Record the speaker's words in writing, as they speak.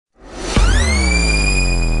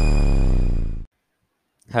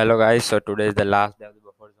Hello guys, so today is the last day of the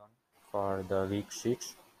buffer zone for the week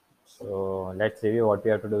 6. So let's review what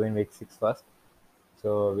we have to do in week 6 first.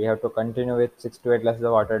 So we have to continue with 6 to 8 glasses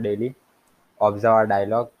of water daily, observe our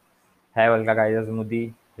dialogue, have alka Kaiser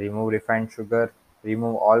smoothie, remove refined sugar,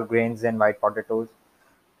 remove all grains and white potatoes,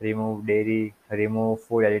 remove dairy, remove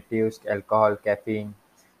food additives, alcohol, caffeine,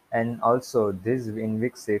 and also this in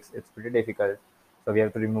week 6 it's pretty difficult. So we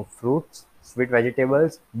have to remove fruits, sweet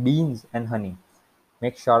vegetables, beans, and honey.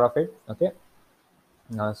 Make sure of it, okay?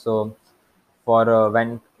 So for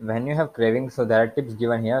when you have cravings, so there are tips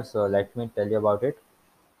given here. So let me tell you about it.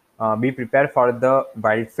 Be prepared for the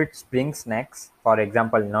wild fit spring snacks. For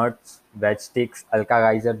example, nuts, veg sticks,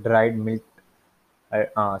 alka dried milk.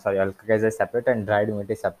 Sorry, alka is separate and dried meat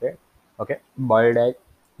is separate. Okay, boiled egg.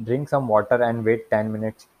 Drink some water and wait 10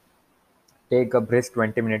 minutes. Take a brisk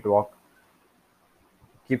 20-minute walk.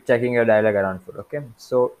 Keep checking your dialogue around food. Okay,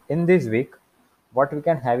 so in this week, what we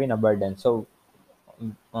can have in abundance. So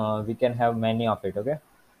we can have many of it. Okay,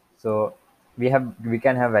 so we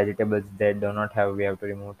can have vegetables that do not have, we have to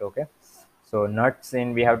remove it. Okay, so nuts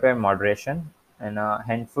in we have to have moderation, and a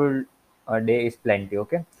handful a day is plenty.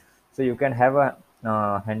 Okay, so you can have a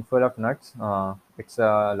handful of nuts, it's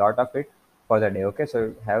a lot of it for the day. Okay,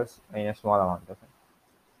 so have in a small amount. Okay,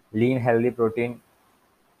 lean healthy protein,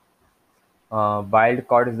 wild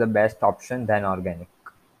caught is the best option than organic.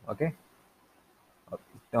 Okay,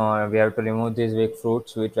 we have to remove this week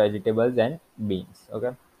fruits, sweet vegetables, and beans.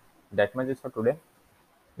 Okay, that much is for today.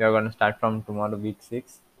 We are going to start from tomorrow, week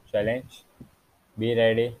 6 challenge. Be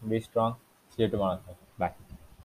ready, be strong. See you tomorrow. Bye.